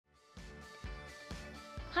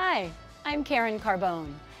Hi, I'm Karen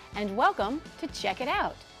Carbone, and welcome to Check It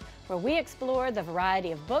Out, where we explore the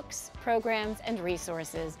variety of books, programs, and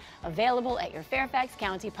resources available at your Fairfax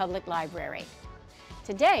County Public Library.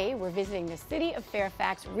 Today, we're visiting the City of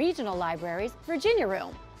Fairfax Regional Library's Virginia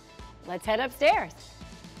Room. Let's head upstairs.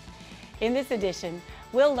 In this edition,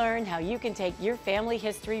 we'll learn how you can take your family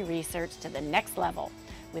history research to the next level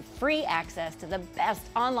with free access to the best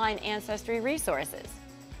online ancestry resources.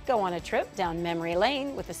 Go on a trip down memory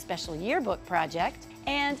lane with a special yearbook project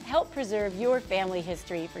and help preserve your family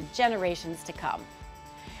history for generations to come.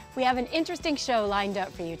 We have an interesting show lined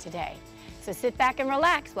up for you today, so sit back and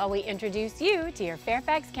relax while we introduce you to your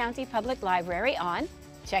Fairfax County Public Library on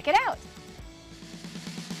Check It Out.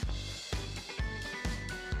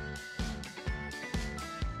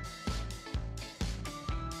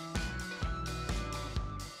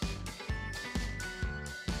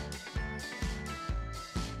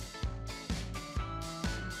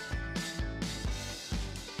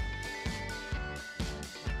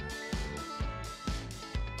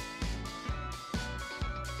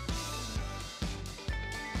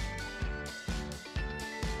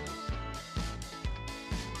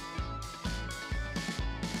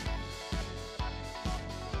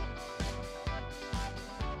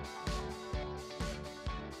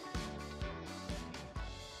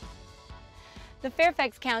 The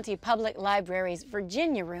Fairfax County Public Library's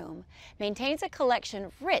Virginia Room maintains a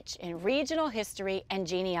collection rich in regional history and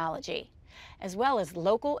genealogy, as well as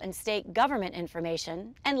local and state government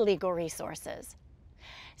information and legal resources.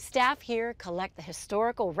 Staff here collect the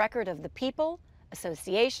historical record of the people,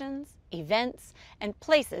 associations, events, and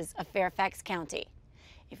places of Fairfax County.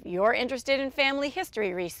 If you're interested in family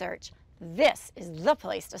history research, this is the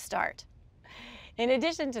place to start. In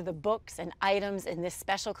addition to the books and items in this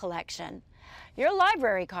special collection, your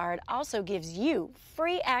library card also gives you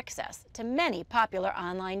free access to many popular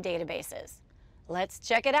online databases. Let's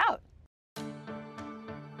check it out.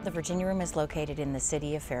 The Virginia Room is located in the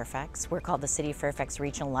City of Fairfax. We're called the City of Fairfax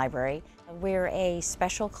Regional Library. We're a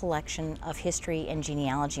special collection of history and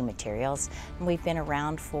genealogy materials, and we've been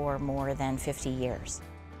around for more than 50 years.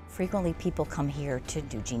 Frequently, people come here to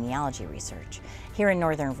do genealogy research. Here in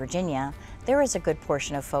Northern Virginia, there is a good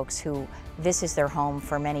portion of folks who this is their home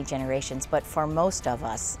for many generations, but for most of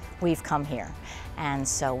us, we've come here. And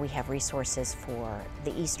so we have resources for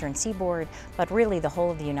the Eastern Seaboard, but really the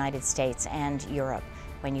whole of the United States and Europe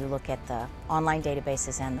when you look at the online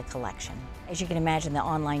databases and the collection. As you can imagine, the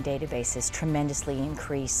online databases tremendously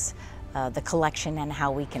increase the collection and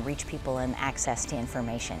how we can reach people and access to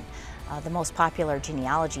information. The most popular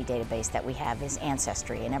genealogy database that we have is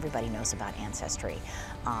Ancestry, and everybody knows about Ancestry.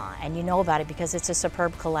 And you know about it because it's a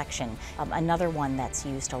superb collection. Another one that's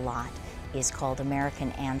used a lot is called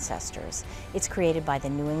American Ancestors. It's created by the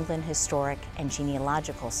New England Historic and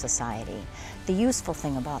Genealogical Society. The useful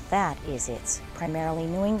thing about that is it's primarily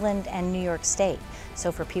New England and New York State.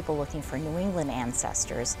 So for people looking for New England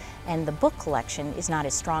ancestors, and the book collection is not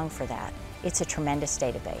as strong for that. It's a tremendous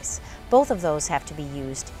database. Both of those have to be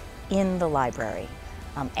used in the library,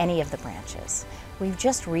 any of the branches. We've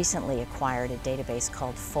just recently acquired a database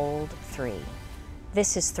called Fold 3.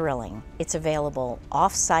 This is thrilling. It's available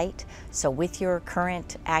off-site, so with your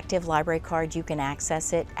current active library card, you can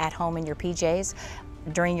access it at home in your PJs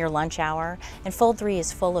during your lunch hour. And Fold 3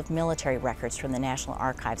 is full of military records from the National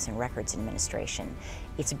Archives and Records Administration.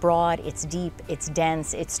 It's broad, it's deep, it's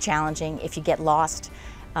dense, it's challenging. If you get lost,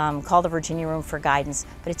 call the Virginia Room for guidance,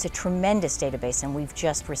 but it's a tremendous database and we've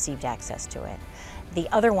just received access to it. The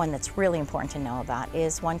other one that's really important to know about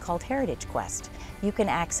is one called Heritage Quest. You can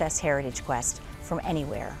access Heritage Quest from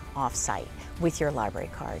anywhere off-site with your library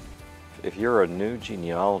card. If you're a new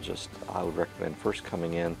genealogist, I would recommend first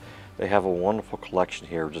coming in. They have a wonderful collection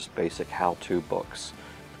here of just basic how-to books.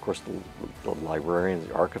 Of course, the librarians,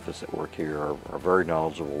 the archivists that work here are very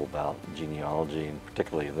knowledgeable about genealogy, and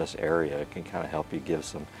particularly in this area, it can kind of help you give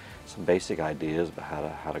some basic ideas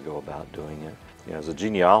about how to go about doing it. You know, as a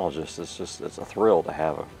genealogist, it's a thrill to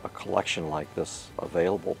have a collection like this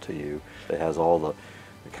available to you. It has all the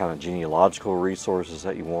kind of genealogical resources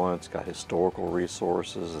that you want. It's got historical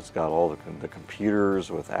resources. It's got all the computers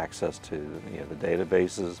with access to the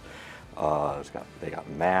databases. They got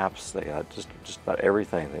maps. They got just about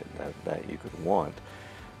everything that you could want.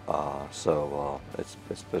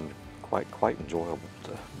 It's been quite enjoyable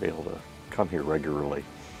to be able to come here regularly.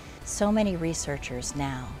 So many researchers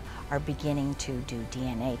now are beginning to do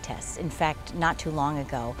DNA tests. In fact, not too long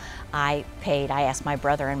ago, I asked my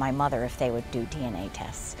brother and my mother if they would do DNA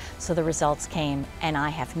tests. So the results came, and I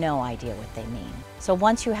have no idea what they mean. So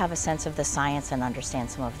once you have a sense of the science and understand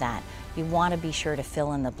some of that, you want to be sure to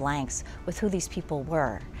fill in the blanks with who these people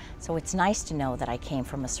were. So it's nice to know that I came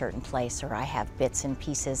from a certain place, or I have bits and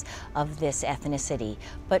pieces of this ethnicity,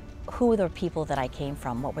 but who are the people that I came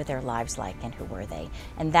from? What were their lives like, and who were they?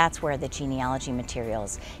 And that's where the genealogy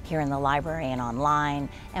materials here in the library and online,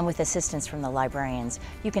 and with assistance from the librarians,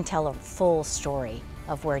 you can tell a full story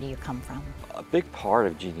of where do you come from. A big part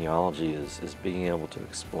of genealogy is being able to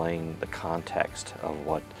explain the context of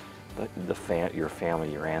what your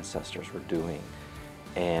family, your ancestors were doing,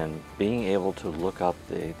 and being able to look up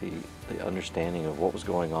the understanding of what was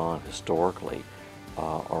going on historically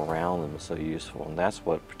around them is so useful. And that's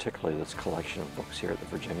what particularly this collection of books here at the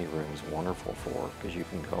Virginia Room is wonderful for, because you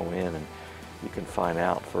can go in and you can find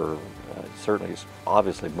out for, certainly,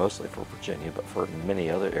 obviously mostly for Virginia, but for many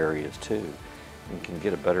other areas too. You can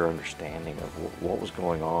get a better understanding of what was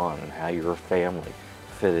going on and how your family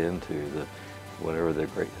fit into whatever the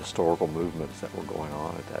great historical movements that were going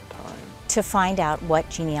on at that time. To find out what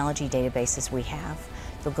genealogy databases we have,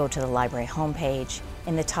 you'll go to the library homepage.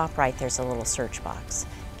 In the top right, there's a little search box.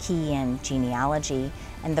 Key in genealogy,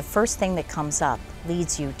 and the first thing that comes up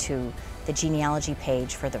leads you to the genealogy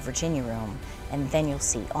page for the Virginia Room, and then you'll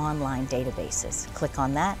see online databases. Click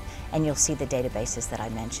on that, and you'll see the databases that I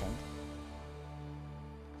mentioned.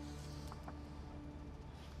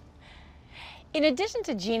 In addition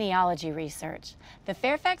to genealogy research, the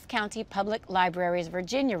Fairfax County Public Library's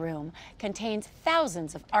Virginia Room contains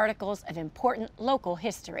thousands of articles of important local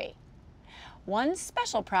history. One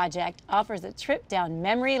special project offers a trip down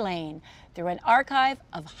memory lane through an archive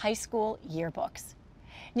of high school yearbooks.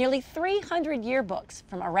 Nearly 300 yearbooks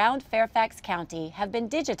from around Fairfax County have been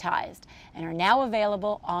digitized and are now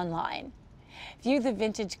available online. View the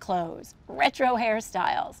vintage clothes, retro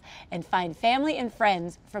hairstyles, and find family and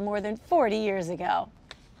friends from more than 40 years ago.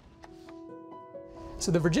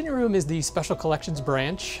 So the Virginia Room is the Special Collections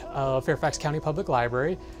branch of Fairfax County Public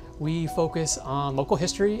Library. We focus on local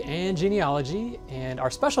history and genealogy, and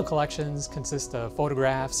our special collections consist of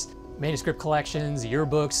photographs, manuscript collections,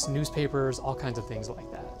 yearbooks, newspapers, all kinds of things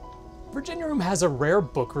like that. Virginia Room has a rare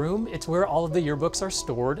book room. It's where all of the yearbooks are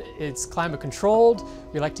stored. It's climate controlled.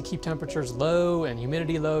 We like to keep temperatures low and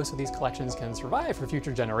humidity low so these collections can survive for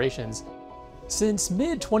future generations. Since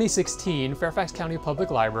mid-2016, Fairfax County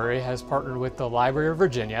Public Library has partnered with the Library of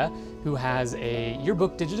Virginia, who has a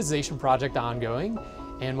yearbook digitization project ongoing.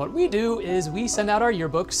 And what we do is we send out our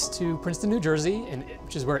yearbooks to Princeton, New Jersey,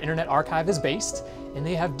 which is where Internet Archive is based, and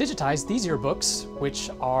they have digitized these yearbooks, which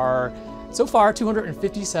are so far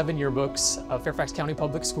 257 yearbooks of Fairfax County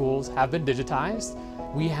Public Schools have been digitized.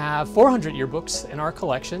 We have 400 yearbooks in our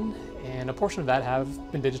collection, and a portion of that have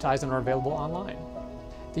been digitized and are available online.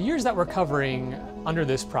 The years that we're covering under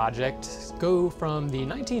this project go from the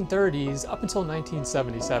 1930s up until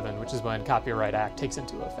 1977, which is when Copyright Act takes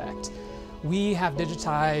into effect. We have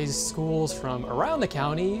digitized schools from around the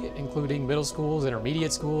county, including middle schools,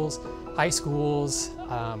 intermediate schools, high schools,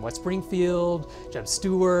 West Springfield, Jeb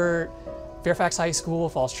Stuart, Fairfax High School,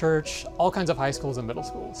 Falls Church, all kinds of high schools and middle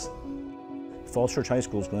schools. Falls Church High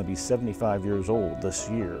School is going to be 75 years old this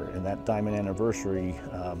year, and that diamond anniversary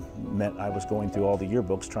meant I was going through all the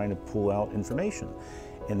yearbooks trying to pull out information.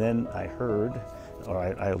 And then I heard, or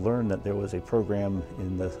I learned that there was a program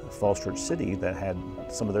in the Falls Church City that had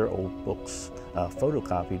some of their old books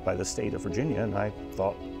photocopied by the state of Virginia, and I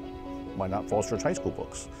thought, why not Falls Church High School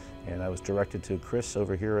books? And I was directed to Chris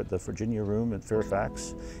over here at the Virginia Room at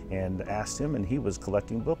Fairfax and asked him, and he was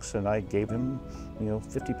collecting books, and I gave him,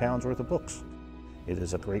 50 pounds worth of books. It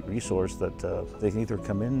is a great resource that they can either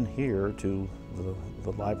come in here to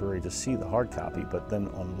the library to see the hard copy, but then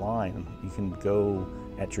online you can go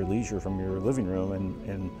at your leisure from your living room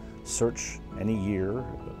and search any year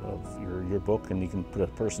of your yearbook, and you can put a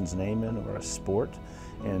person's name in or a sport,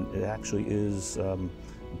 and it actually is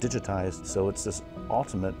digitized. So it's this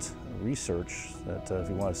ultimate research that if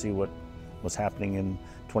you want to see what was happening in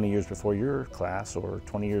 20 years before your class or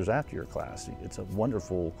 20 years after your class, it's a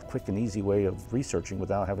wonderful, quick and easy way of researching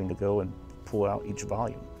without having to go and pull out each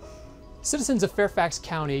volume. Citizens of Fairfax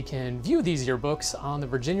County can view these yearbooks on the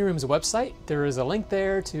Virginia Room's website. There is a link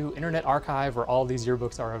there to Internet Archive where all these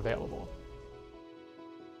yearbooks are available.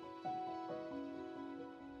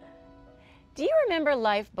 Do you remember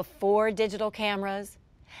life before digital cameras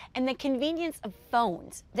and the convenience of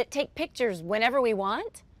phones that take pictures whenever we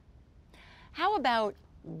want? How about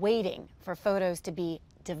waiting for photos to be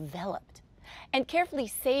developed and carefully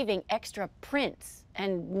saving extra prints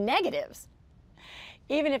and negatives?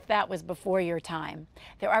 Even if that was before your time,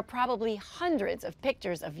 there are probably hundreds of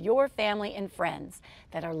pictures of your family and friends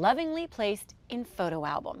that are lovingly placed in photo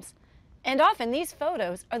albums. And often these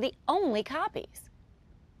photos are the only copies.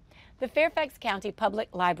 The Fairfax County Public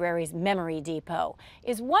Library's Memory Depot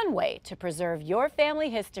is one way to preserve your family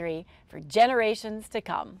history for generations to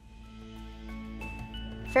come.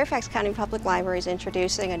 Fairfax County Public Library is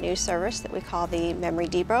introducing a new service that we call the Memory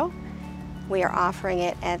Depot. We are offering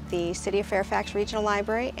it at the City of Fairfax Regional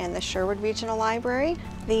Library and the Sherwood Regional Library.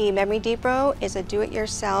 The Memory Depot is a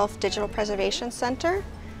do-it-yourself digital preservation center.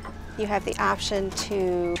 You have the option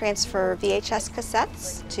to transfer VHS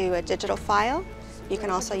cassettes to a digital file. You can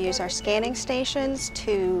also use our scanning stations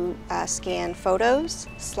to scan photos,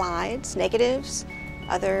 slides, negatives,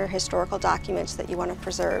 other historical documents that you want to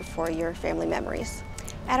preserve for your family memories.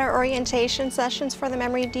 At our orientation sessions for the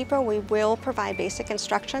Memory Depot, we will provide basic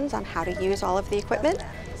instructions on how to use all of the equipment.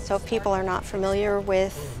 So if people are not familiar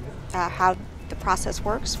with how the process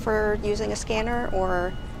works for using a scanner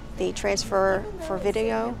or the transfer for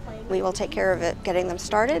video, we will take care of it getting them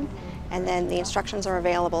started, and then the instructions are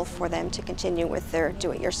available for them to continue with their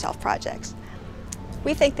do-it-yourself projects.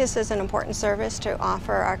 We think this is an important service to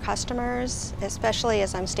offer our customers, especially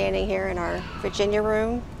as I'm standing here in our Virginia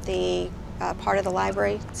room, the part of the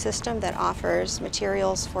library system that offers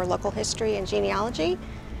materials for local history and genealogy,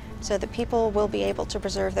 so that people will be able to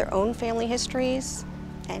preserve their own family histories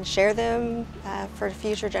and share them for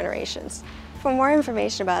future generations. For more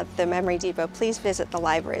information about the Memory Depot, please visit the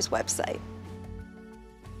library's website.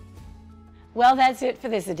 Well, that's it for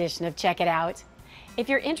this edition of Check It Out. If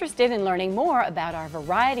you're interested in learning more about our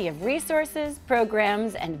variety of resources,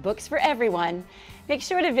 programs, and books for everyone, make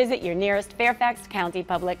sure to visit your nearest Fairfax County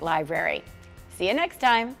Public Library. See you next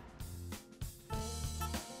time.